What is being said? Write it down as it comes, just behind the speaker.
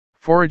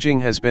Foraging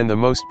has been the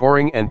most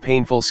boring and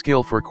painful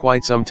skill for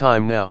quite some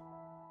time now.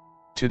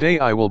 Today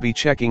I will be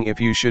checking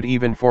if you should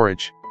even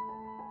forage.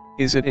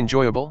 Is it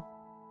enjoyable?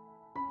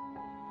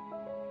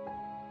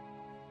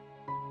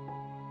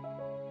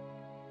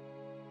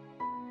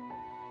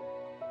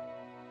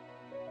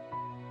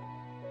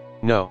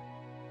 No.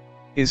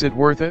 Is it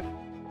worth it?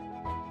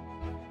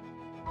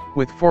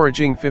 With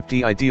foraging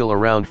 50 I deal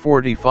around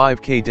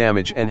 45k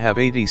damage and have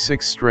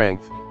 86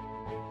 strength.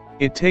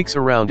 It takes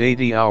around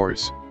 80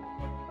 hours.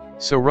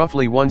 So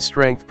roughly 1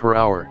 strength per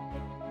hour.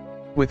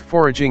 With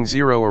foraging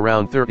 0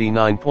 around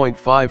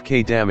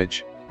 39.5k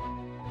damage.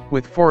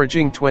 With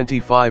foraging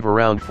 25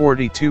 around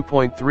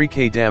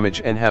 42.3k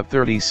damage and have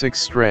 36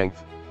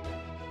 strength.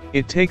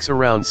 It takes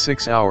around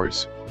 6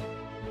 hours.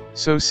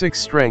 So 6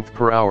 strength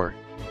per hour.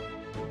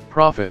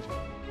 Profit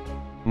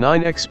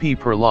 9 XP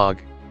per log.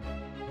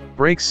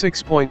 Breaks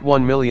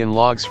 6.1 million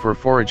logs for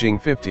foraging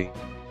 50.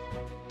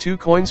 2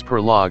 coins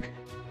per log,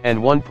 and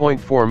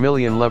 1.4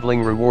 million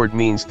leveling reward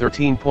means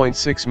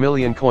 13.6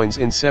 million coins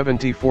in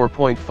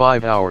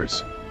 74.5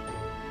 hours.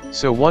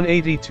 So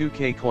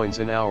 182k coins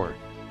an hour.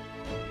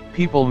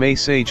 People may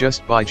say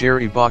just buy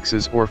Jerry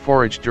boxes or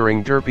forage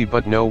during derpy,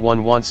 but no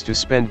one wants to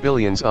spend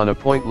billions on a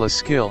pointless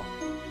skill.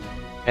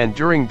 And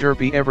during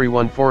derpy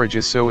everyone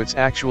forages, so it's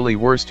actually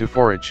worse to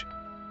forage.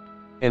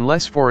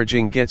 Unless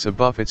foraging gets a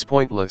buff, it's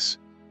pointless.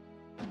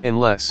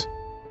 Unless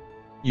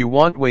you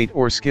want weight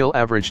or skill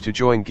average to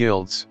join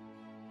guilds.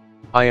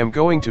 I am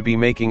going to be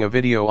making a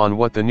video on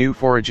what the new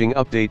foraging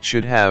update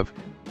should have,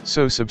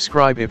 so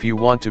subscribe if you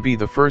want to be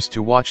the first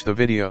to watch the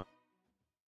video.